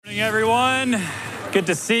Morning, everyone. Good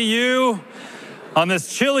to see you on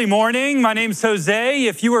this chilly morning. My name's Jose.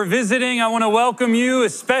 If you are visiting, I want to welcome you,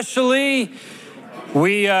 especially.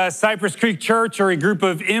 We, Cypress Creek Church, are a group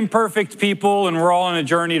of imperfect people, and we're all on a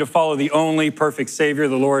journey to follow the only perfect Savior,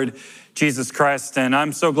 the Lord Jesus Christ. And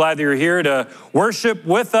I'm so glad that you're here to worship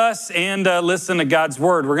with us and listen to God's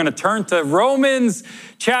word. We're going to turn to Romans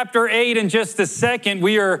chapter 8 in just a second.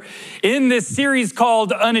 We are in this series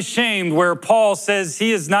called Unashamed, where Paul says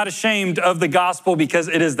he is not ashamed of the gospel because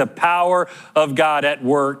it is the power of God at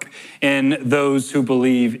work in those who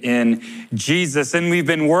believe in Jesus. And we've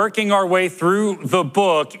been working our way through the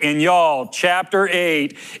book, and y'all, chapter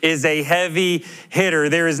 8 is a heavy hitter.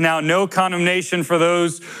 There is now no condemnation for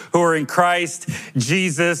those who are in Christ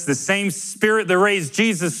Jesus. The same Spirit that raised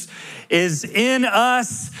Jesus is in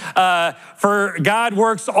us. For God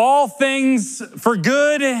works all things for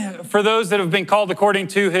good for those that have been called according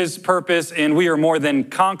to his purpose, and we are more than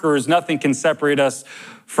conquerors. Nothing can separate us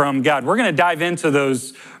from God. We're going to dive into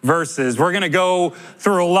those verses. We're going to go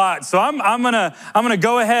through a lot. So I'm going to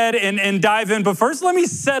go ahead and dive in. But first, let me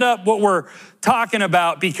set up what we're talking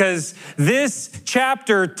about, because this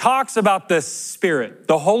chapter talks about the Spirit,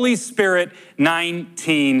 the Holy Spirit,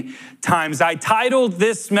 19 times. I titled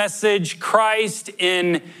this message, Christ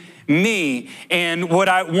in Me. And what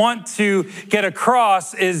I want to get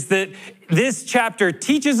across is that this chapter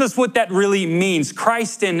teaches us what that really means,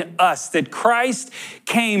 Christ in us, that Christ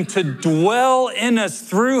came to dwell in us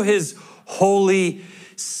through his Holy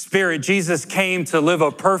Spirit. Jesus came to live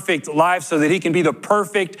a perfect life so that he can be the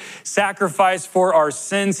perfect sacrifice for our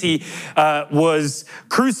sins. He was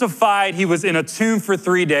crucified. He was in a tomb for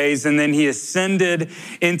 3 days, and then he ascended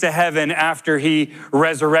into heaven after he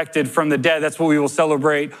resurrected from the dead. That's what we will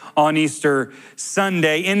celebrate on Easter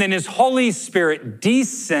Sunday. And then his Holy Spirit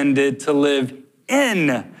descended to live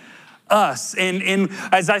in us. And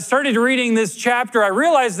as I started reading this chapter, I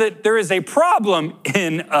realized that there is a problem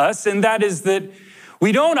in us, and that is that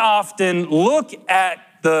we don't often look at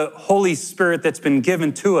the Holy Spirit that's been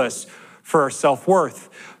given to us for our self-worth,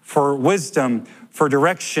 for wisdom, for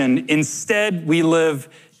direction. Instead, we live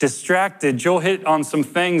distracted. Joel hit on some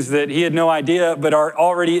things that he had no idea, but are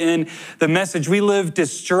already in the message. We live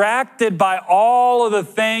distracted by all of the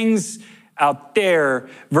things out there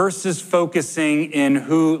versus focusing in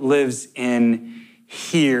who lives in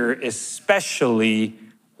here, especially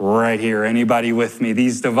right here. Anybody with me?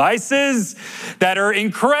 These devices that are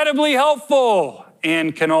incredibly helpful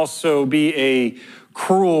and can also be a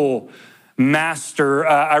cruel master.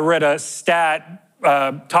 I read a stat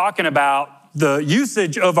talking about the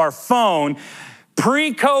usage of our phone.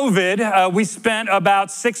 Pre-COVID, we spent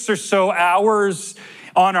about 6 or so hours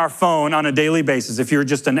on our phone on a daily basis. If you're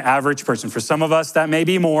just an average person, for some of us that may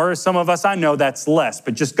be more. Some of us, I know that's less,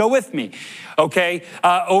 but just go with me, okay?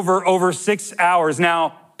 Over 6 hours.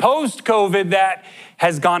 Now, post-COVID, that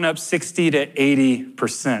has gone up 60 to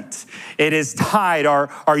 80%. It is tied,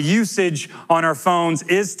 our usage on our phones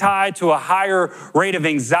is tied to a higher rate of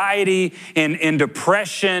anxiety and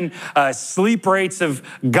depression. Sleep rates have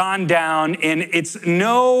gone down, and it's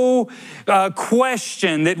no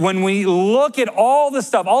question that when we look at all the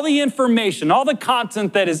stuff, all the information, all the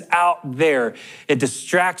content that is out there, it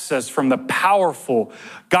distracts us from the powerful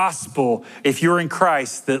gospel, if you're in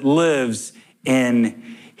Christ, that lives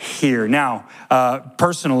in here. Now,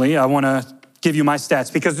 personally, I want to give you my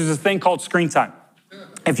stats because there's a thing called screen time.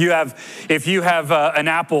 If you have an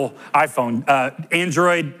Apple iPhone,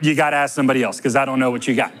 Android, you got to ask somebody else because I don't know what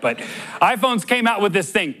you got. But iPhones came out with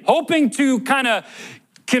this thing, hoping to kind of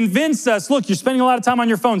convince us, look, you're spending a lot of time on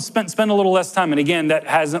your phone, spend a little less time. And again, that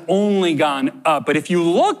has only gone up. But if you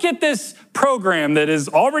look at this program that is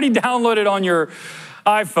already downloaded on your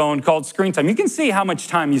iPhone called Screen Time, you can see how much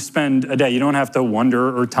time you spend a day. You don't have to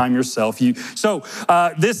wonder or time yourself. So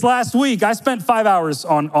this last week, I spent 5 hours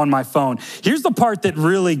on my phone. Here's the part that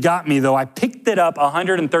really got me, though. I picked it up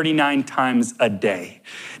 139 times a day.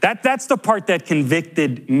 That's the part that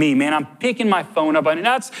convicted me, man. I'm picking my phone up, and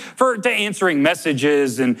that's to answering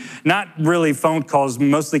messages and not really phone calls,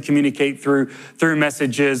 mostly communicate through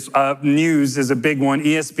messages. News is a big one.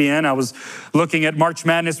 ESPN, I was looking at March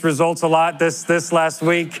Madness results a lot this last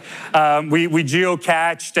week. We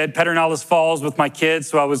geocached at Pedernales Falls with my kids,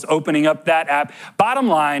 so I was opening up that app. Bottom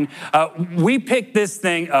line, we picked this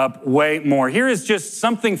thing up way more. Here is just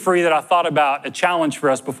something free that I thought about, a challenge for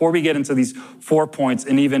us before we get into these 4 points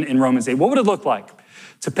and even in Romans 8. What would it look like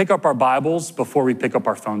to pick up our Bibles before we pick up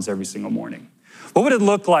our phones every single morning? What would it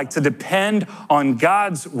look like to depend on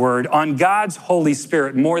God's word, on God's Holy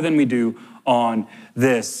Spirit more than we do on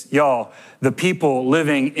this. Y'all, the people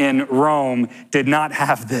living in Rome did not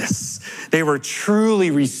have this. They were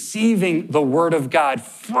truly receiving the word of God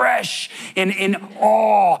fresh and in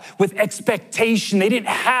awe with expectation. They didn't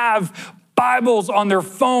have Bibles on their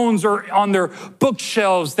phones or on their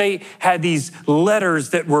bookshelves. They had these letters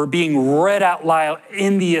that were being read out loud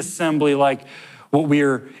in the assembly, like what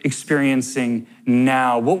we're experiencing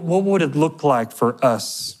now. What would it look like for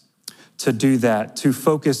us to do that, to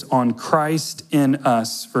focus on Christ in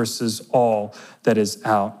us versus all that is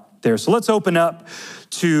out there? So let's open up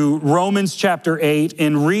to Romans chapter 8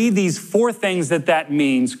 and read these 4 things that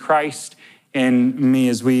means, Christ in me.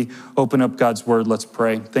 As we open up God's word, let's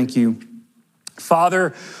pray. Thank you, Father,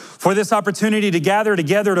 for this opportunity to gather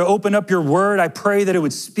together to open up your word. I pray that it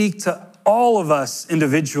would speak to all of us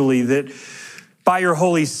individually, that by your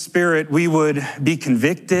Holy Spirit, we would be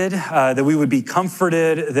convicted, that we would be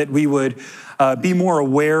comforted, that we would be more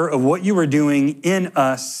aware of what you are doing in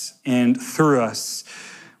us and through us.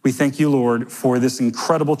 We thank you, Lord, for this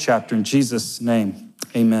incredible chapter. In Jesus' name,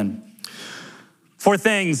 amen. 4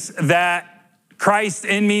 things that Christ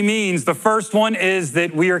in me means. The first one is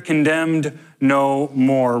that we are condemned no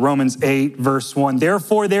more. Romans 8, verse 1.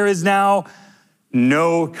 Therefore, there is now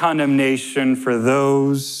no condemnation for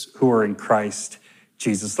those who are in Christ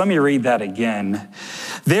Jesus. Let me read that again.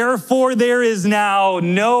 Therefore, there is now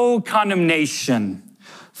no condemnation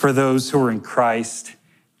for those who are in Christ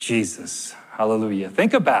Jesus. Hallelujah.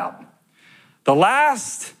 Think about the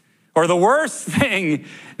last or the worst thing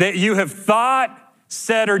that you have thought,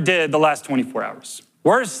 said, or did the last 24 hours.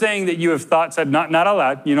 Worst thing that you have thought, said, not out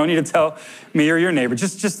loud. You don't need to tell me or your neighbor.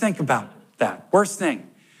 Just think about that. Worst thing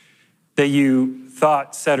that you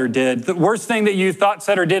thought, said, or did. The worst thing that you thought,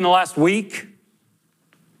 said, or did in the last week,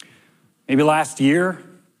 maybe last year.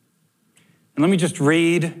 And let me just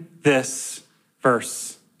read this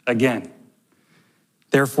verse again.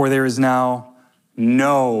 Therefore, there is now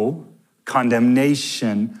no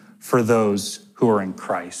condemnation for those who are in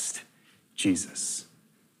Christ Jesus.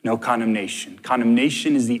 No condemnation.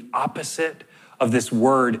 Condemnation is the opposite of this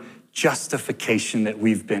word justification that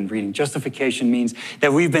we've been reading. Justification means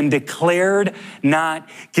that we've been declared not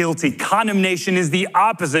guilty. Condemnation is the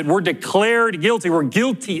opposite. We're declared guilty. We're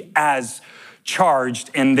guilty as charged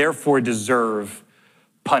and therefore deserve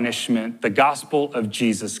punishment. The gospel of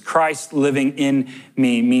Jesus Christ living in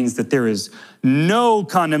me means that there is no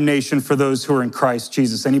condemnation for those who are in Christ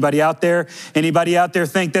Jesus. Anybody out there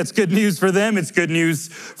think that's good news for them? It's good news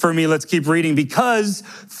for me. Let's keep reading. Because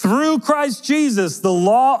through Christ Jesus, the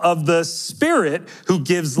law of the Spirit who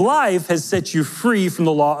gives life has set you free from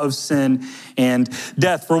the law of sin and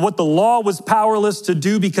death. For what the law was powerless to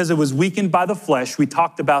do because it was weakened by the flesh. We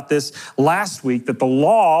talked about this last week, that the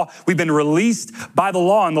law, we've been released by the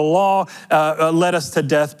law, and the law led us to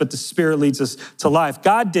death, but the Spirit leads us to life.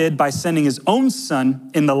 God did by sending his own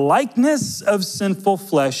Son in the likeness of sinful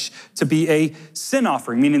flesh to be a sin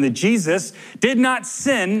offering, meaning that Jesus did not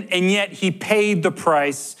sin, and yet he paid the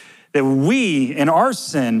price that we in our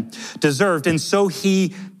sin deserved. And so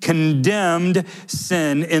he condemned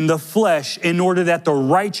sin in the flesh in order that the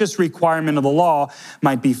righteous requirement of the law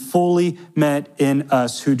might be fully met in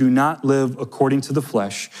us who do not live according to the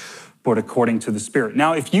flesh, but according to the Spirit.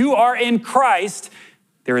 Now, if you are in Christ,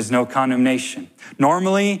 there is no condemnation.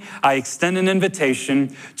 Normally, I extend an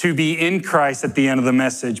invitation to be in Christ at the end of the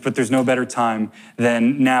message, but there's no better time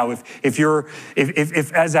than now.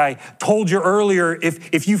 If as I told you earlier,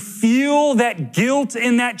 if you feel that guilt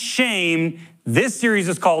and that shame, this series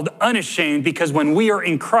is called Unashamed, because when we are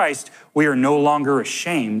in Christ, we are no longer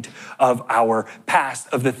ashamed of our past,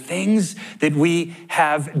 of the things that we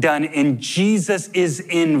have done. And Jesus is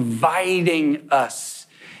inviting us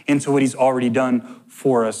into what he's already done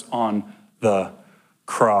for us on the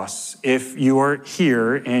cross. If you are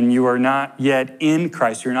here and you are not yet in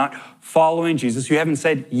Christ, you're not following Jesus, you haven't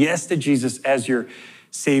said yes to Jesus as your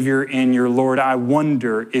Savior and your Lord, I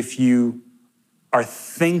wonder if you are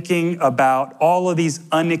thinking about all of these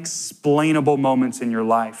unexplainable moments in your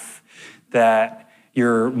life that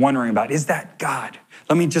you're wondering about. Is that God?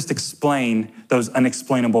 Let me just explain those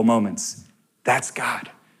unexplainable moments. That's God.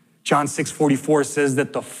 John 6:44 says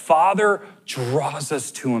that the Father draws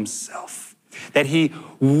us to himself, that he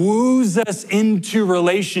woos us into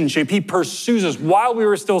relationship. He pursues us while we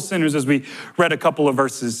were still sinners, as we read a couple of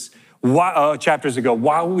chapters ago.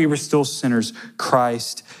 While we were still sinners,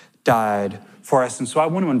 Christ died for us. And so I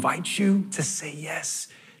want to invite you to say yes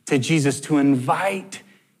to Jesus, to invite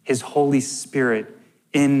his Holy Spirit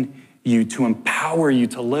in you, to empower you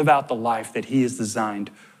to live out the life that he has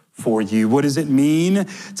designed for you. What does it mean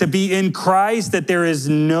to be in Christ? That there is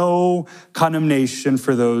no condemnation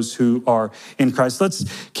for those who are in Christ. Let's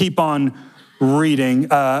keep on reading,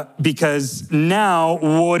 because now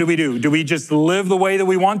what do? Do we just live the way that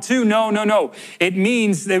we want to? No. It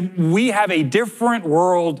means that we have a different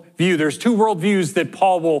world view. There's two worldviews that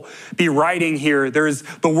Paul will be writing here. There's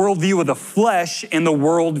the worldview of the flesh and the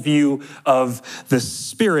worldview of the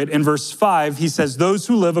Spirit. In verse 5, he says, those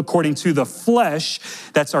who live according to the flesh,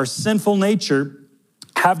 that's our sinful nature,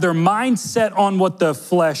 have their mind set on what the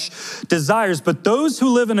flesh desires, but those who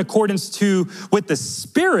live in accordance with the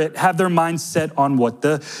Spirit have their mind set on what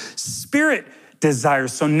the Spirit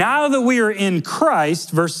desires. So now that we are in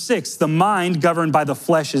Christ, verse 6, the mind governed by the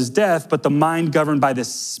flesh is death, but the mind governed by the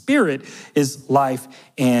Spirit is life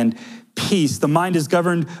and peace. The mind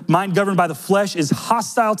governed by the flesh is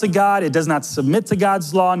hostile to God. It does not submit to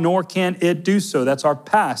God's law, nor can it do so. That's our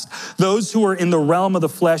past. Those who are in the realm of the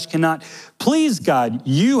flesh cannot please God.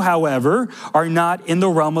 You, however, are not in the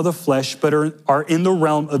realm of the flesh, but are in the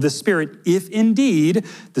realm of the Spirit, if indeed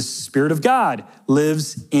the Spirit of God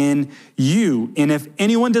lives in you. And if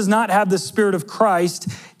anyone does not have the Spirit of Christ,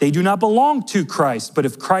 they do not belong to Christ. But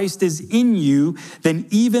if Christ is in you, then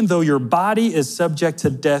even though your body is subject to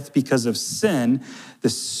death because of sin, the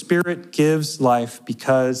Spirit gives life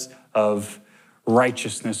because of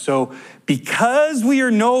righteousness. So because we are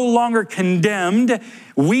no longer condemned,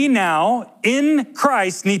 we now in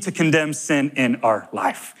Christ need to condemn sin in our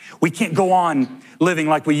life. We can't go on living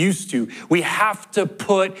like we used to. We have to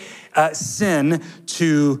put sin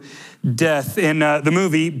to death. In the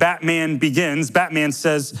movie Batman Begins, Batman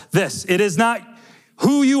says this: it is not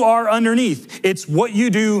who you are underneath, it's what you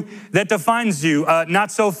do that defines you.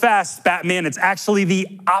 Not so fast, Batman. It's actually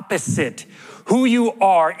the opposite. Who you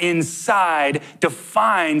are inside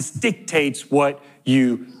dictates what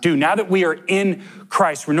you do. Now that we are in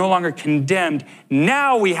Christ, we're no longer condemned.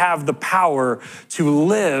 Now we have the power to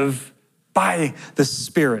live by the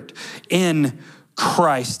Spirit in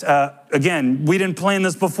Christ. Again, we didn't plan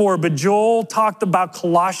this before, but Joel talked about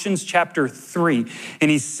Colossians chapter 3,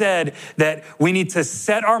 and he said that we need to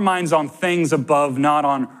set our minds on things above, not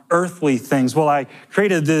on earthly things. Well, I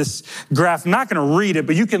created this graph. I'm not going to read it,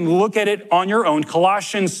 but you can look at it on your own.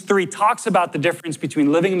 Colossians 3 talks about the difference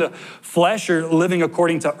between living in the flesh or living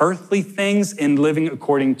according to earthly things and living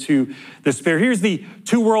according to the Spirit. Here's the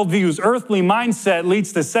two worldviews. Earthly mindset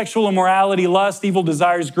leads to sexual immorality, lust, evil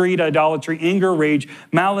desires, greed, idolatry, anger, rage,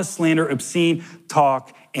 malice, slander, obscene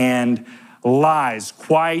talk, and lies.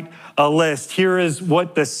 Quite a list. Here is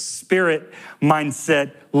what the Spirit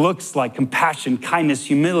mindset looks like: compassion, kindness,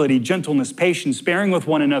 humility, gentleness, patience, bearing with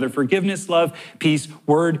one another, forgiveness, love, peace,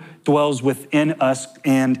 word dwells within us,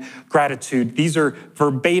 and gratitude. These are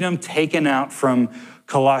verbatim taken out from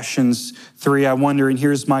Colossians 3. I wonder, and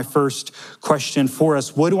here's my first question for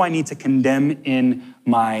us: what do I need to condemn in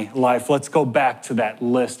my life? Let's go back to that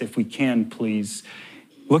list if we can, please.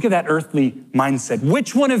 Look at that earthly mindset.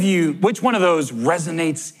 Which one of those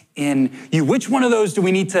resonates in you? Which one of those do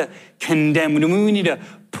we need to condemn? Do we need to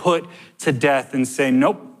put to death and say,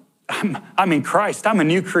 nope, I'm in Christ. I'm a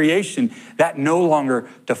new creation. That no longer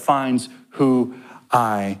defines who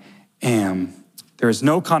I am. There is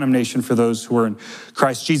no condemnation for those who are in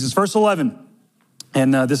Christ Jesus. Verse 11.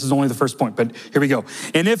 And this is only the first point, but here we go.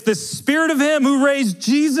 And if the Spirit of him who raised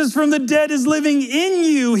Jesus from the dead is living in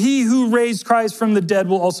you, he who raised Christ from the dead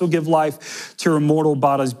will also give life to your mortal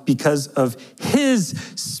bodies because of his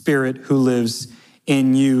Spirit who lives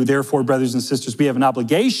in you. Therefore, brothers and sisters, we have an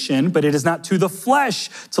obligation, but it is not to the flesh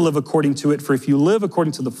to live according to it. For if you live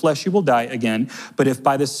according to the flesh, you will die again. But if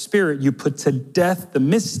by the Spirit you put to death the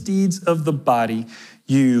misdeeds of the body,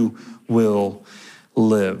 you will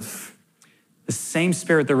live. The same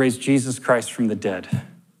Spirit that raised Jesus Christ from the dead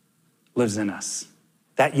lives in us.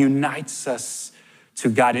 That unites us to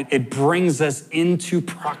God. It brings us into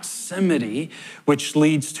proximity, which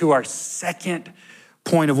leads to our second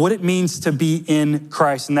point of what it means to be in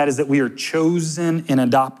Christ, and that is that we are chosen and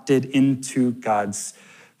adopted into God's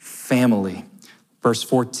family. Verse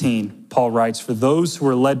 14, Paul writes, for those who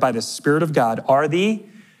are led by the Spirit of God are the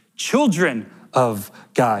children of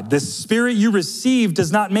God. The Spirit you received does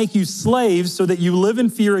not make you slaves so that you live in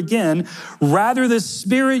fear again. Rather, the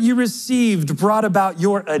Spirit you received brought about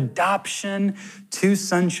your adoption to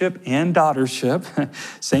sonship and daughtership.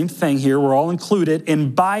 Same thing here, we're all included.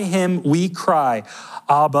 And by him we cry,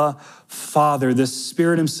 Abba, Father. The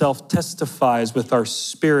Spirit himself testifies with our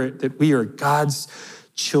spirit that we are God's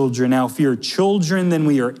children. Now, if we are children, then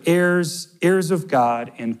we are heirs, heirs of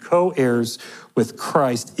God and co-heirs with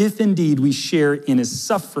Christ, if indeed we share in his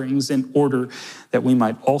sufferings in order that we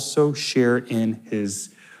might also share in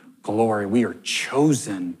his glory. We are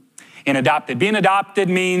chosen and adopted. Being adopted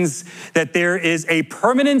means that there is a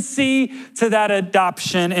permanency to that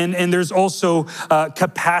adoption, and there's also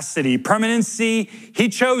capacity. Permanency, he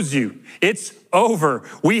chose you. It's over.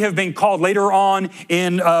 We have been called. Later on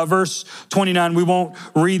in verse 29, we won't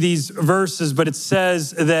read these verses, but it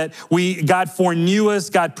says that God foreknew us,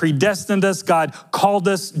 God predestined us, God called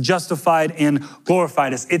us, justified, and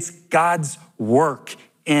glorified us. It's God's work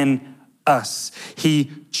in us.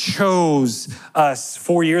 He chose us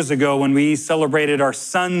 4 years ago when we celebrated our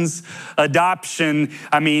son's adoption.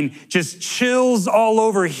 I mean, just chills all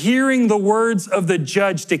over hearing the words of the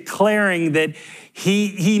judge declaring that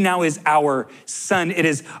he now is our son. It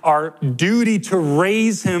is our duty to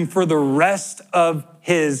raise him for the rest of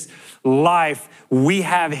his life. We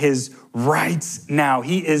have his rights now.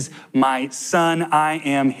 He is my son. I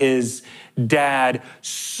am his dad.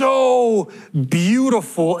 So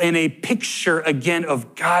beautiful, and a picture again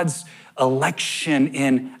of God's election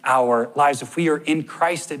in our lives. If we are in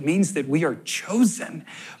Christ, it means that we are chosen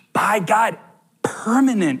by God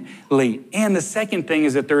permanently. And the second thing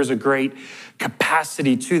is that there is a great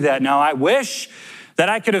capacity to that. Now, I wish that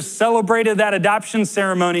I could have celebrated that adoption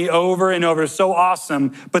ceremony over and over. So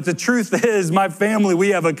awesome. But the truth is, my family, we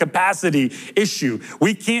have a capacity issue.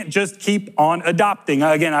 We can't just keep on adopting.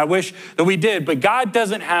 Again, I wish that we did, but God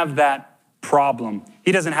doesn't have that problem.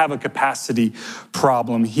 He doesn't have a capacity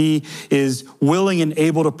problem. He is willing and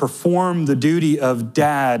able to perform the duty of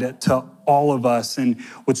dad to all of us. And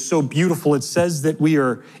what's so beautiful, it says that we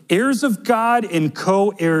are heirs of God and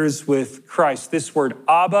co-heirs with Christ. This word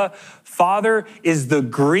Abba, Father, is the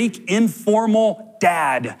Greek informal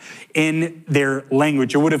dad in their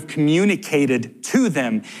language. It would have communicated to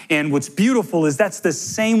them. And what's beautiful is that's the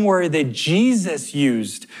same word that Jesus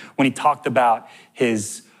used when he talked about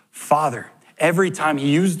his Father. Every time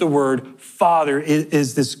he used the word Father, it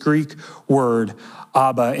is this Greek word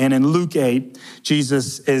Abba. And in Luke 8,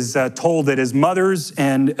 Jesus is told that his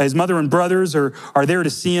mother and brothers are there to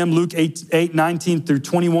see him. Luke 8, 19 through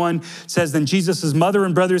 21 says, then Jesus' mother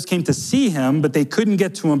and brothers came to see him, but they couldn't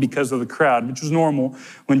get to him because of the crowd, which was normal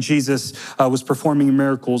when Jesus was performing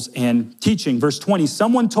miracles and teaching. Verse 20,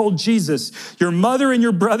 someone told Jesus, your mother and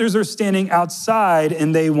your brothers are standing outside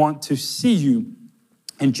and they want to see you.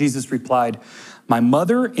 And Jesus replied, my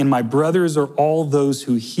mother and my brothers are all those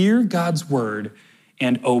who hear God's word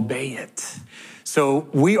and obey it. So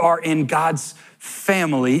we are in God's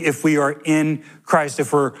family if we are in Christ.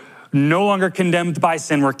 If we're no longer condemned by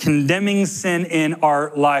sin, we're condemning sin in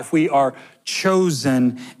our life. We are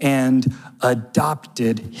chosen and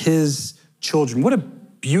adopted, his children. What a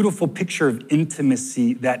beautiful picture of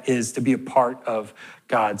intimacy that is to be a part of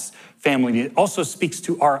God's family. It also speaks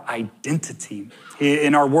to our identity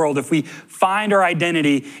in our world. If we find our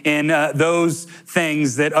identity in those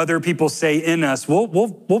things that other people say in us,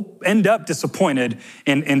 we'll end up disappointed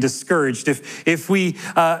and discouraged. If we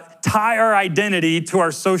tie our identity to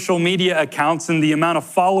our social media accounts and the amount of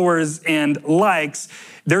followers and likes,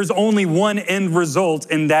 there's only one end result,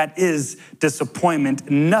 and that is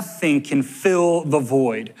disappointment. Nothing can fill the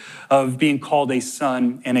void of being called a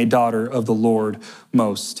son and a daughter of the Lord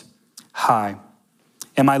Most High.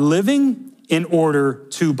 Am I living in order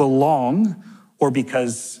to belong or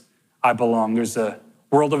because I belong? There's a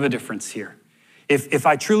world of a difference here. If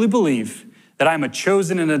I truly believe that I'm a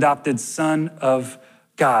chosen and adopted son of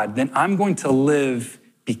God, then I'm going to live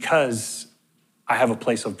because I have a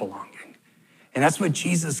place of belonging. And that's what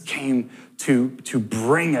Jesus came to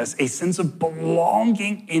bring us, a sense of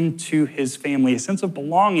belonging into his family, a sense of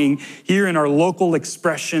belonging here in our local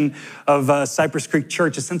expression of Cypress Creek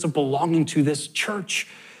Church, a sense of belonging to this church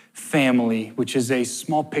family, which is a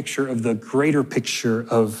small picture of the greater picture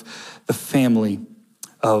of the family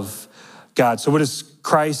of God. So what does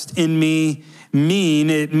Christ in me mean?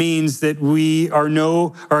 It means that we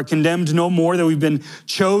are condemned no more, that we've been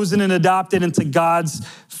chosen and adopted into God's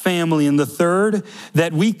family. And the third,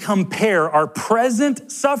 that we compare our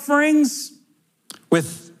present sufferings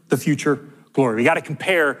with the future glory. We got to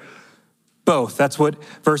compare both. That's what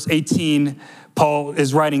verse 18, Paul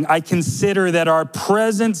is writing. I consider that our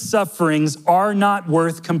present sufferings are not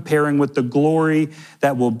worth comparing with the glory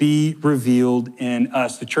that will be revealed in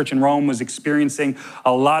us. The church in Rome was experiencing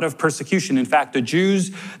a lot of persecution. In fact, the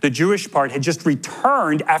Jewish part had just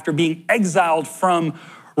returned after being exiled from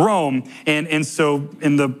Rome. And so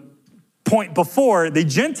in the point before, the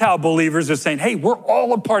Gentile believers are saying, hey, we're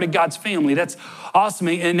all a part of God's family. That's awesome.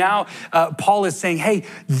 And now Paul is saying, hey,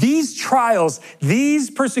 these trials, these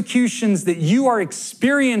persecutions that you are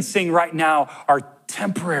experiencing right now are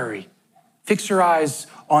temporary. Fix your eyes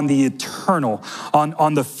on the eternal,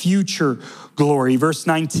 on the future glory. Verse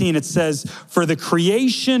 19, it says, "For the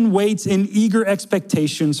creation waits in eager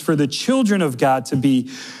expectations for the children of God to be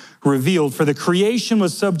revealed. For the creation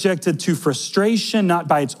was subjected to frustration, not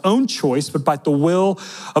by its own choice, but by the will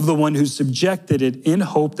of the one who subjected it, in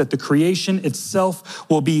hope that the creation itself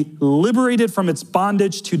will be liberated from its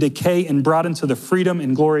bondage to decay and brought into the freedom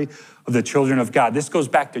and glory of the children of God." This goes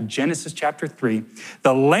back to Genesis chapter 3.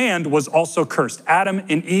 The land was also cursed. Adam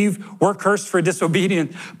and Eve were cursed for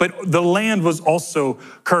disobedience, but the land was also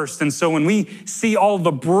cursed. And so when we see all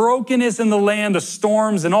the brokenness in the land, the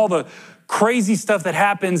storms and all the crazy stuff that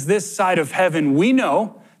happens this side of heaven, we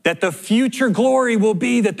know that the future glory will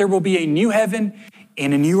be that there will be a new heaven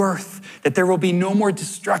and a new earth, that there will be no more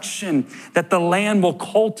destruction, that the land will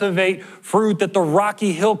cultivate fruit, that the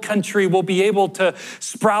rocky hill country will be able to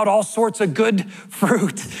sprout all sorts of good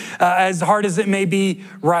fruit, as hard as it may be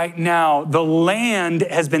right now. The land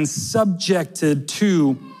has been subjected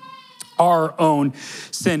to our own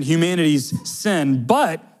sin, humanity's sin,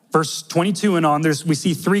 but verse 22 and on, we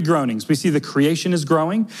see three groanings. We see the creation is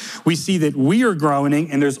growing. We see that we are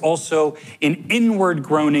groaning, and there's also an inward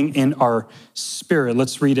groaning in our spirit.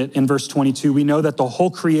 Let's read it in verse 22. "We know that the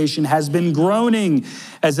whole creation has been groaning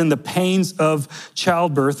as in the pains of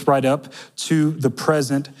childbirth right up to the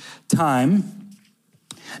present time.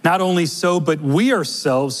 Not only so, but we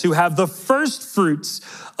ourselves who have the first fruits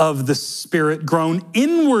of the Spirit groan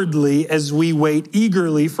inwardly as we wait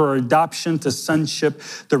eagerly for our adoption to sonship,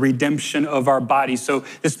 the redemption of our body." So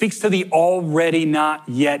this speaks to the already not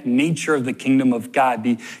yet nature of the kingdom of God.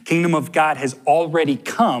 The kingdom of God has already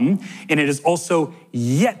come, and it is also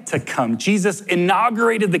yet to come. Jesus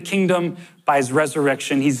inaugurated the kingdom by his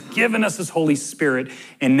resurrection. He's given us his Holy Spirit,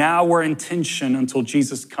 and now we're in tension until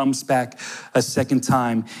Jesus comes back a second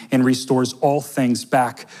time and restores all things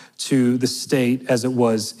back to the state as it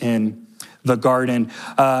was in the garden.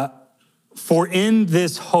 "For in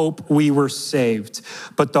this hope we were saved,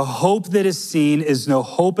 but the hope that is seen is no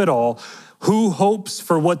hope at all. Who hopes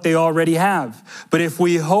for what they already have? But if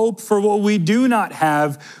we hope for what we do not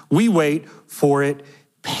have, we wait for it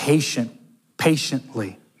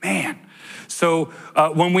patiently." Man. So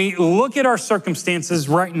when we look at our circumstances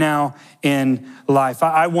right now in life,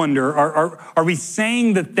 I wonder, are we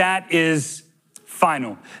saying that is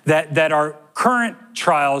final? That our current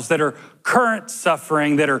trials, that our current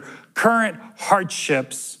suffering, that our current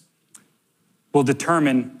hardships will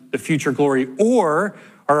determine the future glory? Or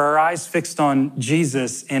are our eyes fixed on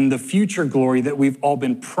Jesus and the future glory that we've all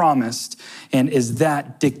been promised? And is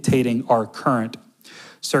that dictating our current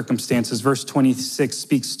circumstances? Verse 26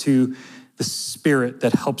 speaks to the Spirit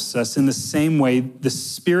that helps us. In the same way, the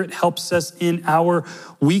Spirit helps us in our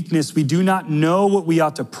weakness. We do not know what we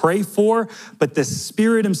ought to pray for, but the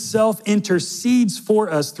Spirit himself intercedes for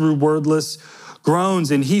us through wordless groans.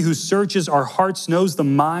 And he who searches our hearts knows the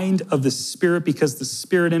mind of the Spirit, because the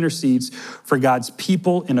Spirit intercedes for God's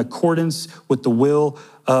people in accordance with the will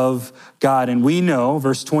of God. And we know,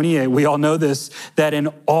 verse 28, we all know this, that in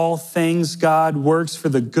all things God works for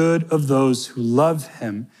the good of those who love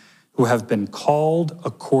him, who have been called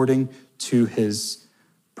according to his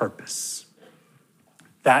purpose.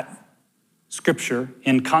 That scripture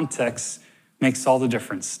in context makes all the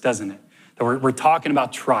difference, doesn't it? That we're talking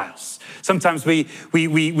about trials. Sometimes we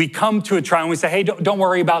come to a trial and we say, hey, don't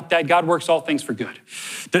worry about that. God works all things for good.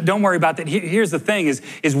 Don't worry about that. Here's the thing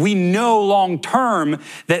is we know long-term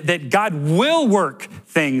that God will work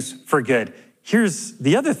things for good. Here's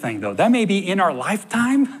the other thing though, that may be in our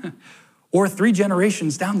lifetime or 3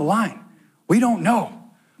 generations down the line. We don't know,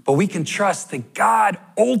 but we can trust that God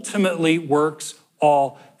ultimately works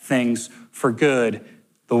all things for good.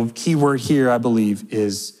 The key word here, I believe,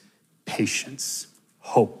 is patience,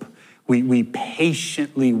 hope. We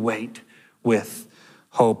patiently wait with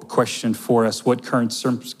hope. Question for us, what current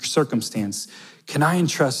circumstance can I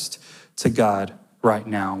entrust to God right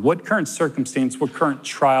now? What current circumstance, what current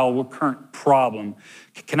trial, what current problem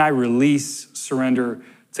can I release, surrender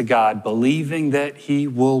to God, believing that he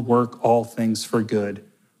will work all things for good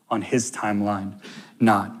on his timeline,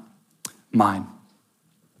 not mine?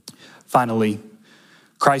 Finally,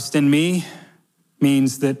 Christ in me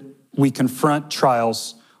means that we confront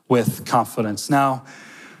trials with confidence. Now,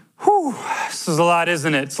 this is a lot,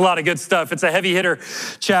 isn't it? It's a lot of good stuff. It's a heavy hitter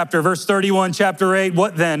chapter. Verse 31, chapter 8,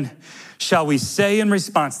 what then shall we say in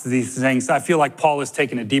response to these things? I feel like Paul is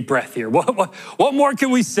taking a deep breath here. What more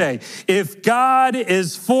can we say? If God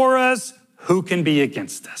is for us, who can be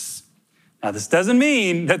against us? Now, this doesn't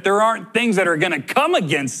mean that there aren't things that are going to come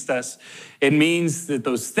against us. It means that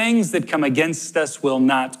those things that come against us will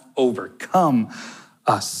not overcome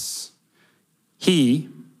us. He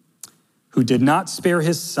who did not spare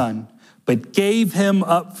his son, but gave him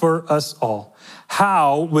up for us all,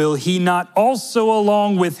 how will he not also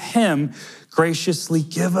along with him graciously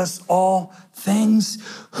give us all things?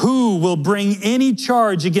 Who will bring any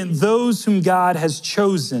charge against those whom God has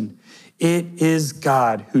chosen? It is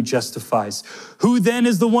God who justifies. Who then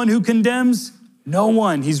is the one who condemns? No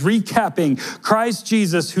one. He's recapping. Christ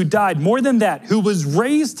Jesus, who died, more than that, who was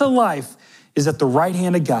raised to life, is at the right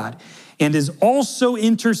hand of God and is also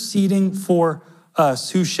interceding for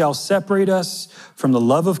us. Who shall separate us from the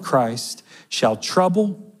love of Christ? Shall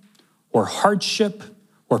trouble or hardship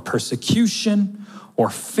or persecution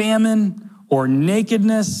or famine or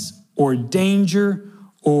nakedness or danger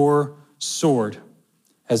or sword?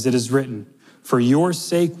 As it is written, for your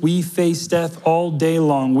sake we face death all day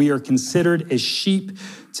long. We are considered as sheep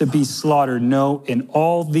to be slaughtered. No, in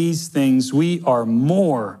all these things we are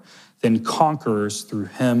more than conquerors through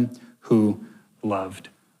him who loved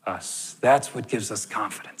us. That's what gives us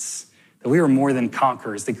confidence, that we are more than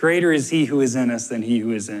conquerors. The greater is he who is in us than he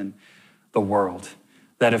who is in the world.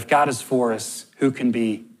 That if God is for us, who can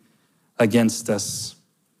be against us?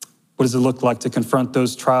 What does it look like to confront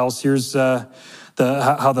those trials? Here's how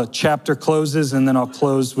the chapter closes, and then I'll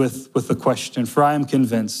close with the question. For I am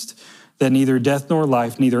convinced that neither death nor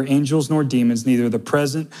life, neither angels nor demons, neither the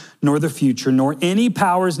present nor the future, nor any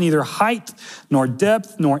powers, neither height nor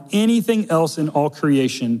depth, nor anything else in all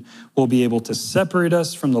creation will be able to separate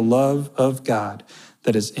us from the love of God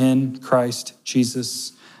that is in Christ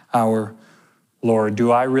Jesus our Lord.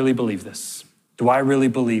 Do I really believe this? Do I really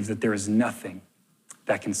believe that there is nothing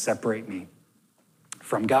that can separate me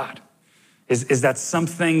from God? Is that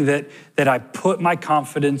something that I put my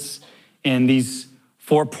confidence in? These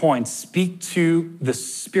 4 points speak to the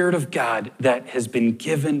Spirit of God that has been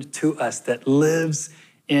given to us, that lives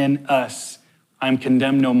in us. I am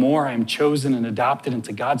condemned no more. I am chosen and adopted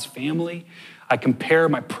into God's family. I compare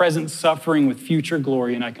my present suffering with future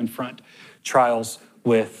glory, and I confront trials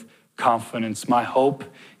with confidence. My hope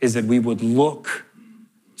is that we would look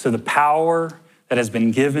to the power that has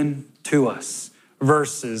been given to us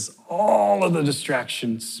versus all of the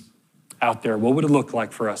distractions out there. What would it look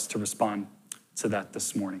like for us to respond to that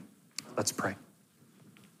this morning? Let's pray.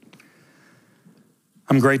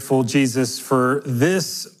 I'm grateful, Jesus, for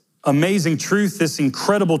this amazing truth, this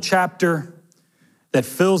incredible chapter that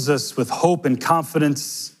fills us with hope and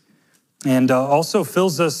confidence, and also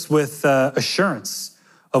fills us with assurance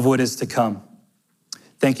of what is to come.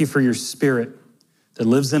 Thank you for your Spirit that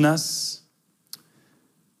lives in us,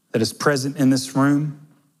 that is present in this room.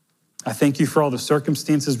 I thank you for all the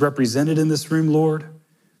circumstances represented in this room, Lord.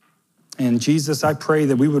 And Jesus, I pray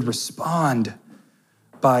that we would respond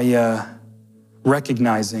by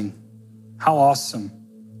recognizing how awesome,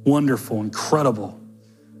 wonderful, incredible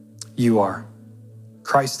you are.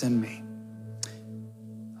 Christ in me.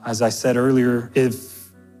 As I said earlier,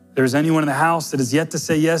 if there's anyone in the house that has yet to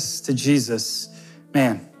say yes to Jesus,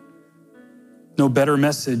 man, no better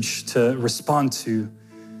message to respond to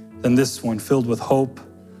than this one, filled with hope,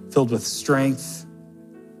 filled with strength.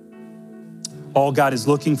 All God is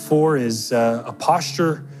looking for is a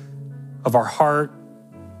posture of our heart,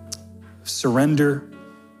 of surrender,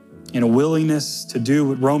 and a willingness to do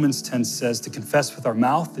what Romans 10 says, to confess with our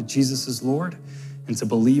mouth that Jesus is Lord and to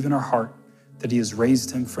believe in our heart that he has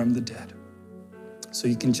raised him from the dead. So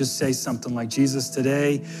you can just say something like, Jesus,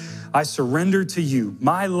 today I surrender to you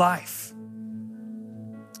my life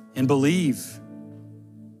and believe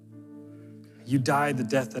you died the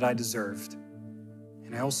death that I deserved.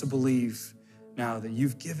 And I also believe now that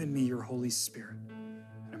you've given me your Holy Spirit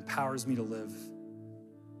that empowers me to live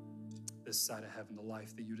this side of heaven, the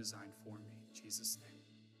life that you designed for me. In Jesus' name.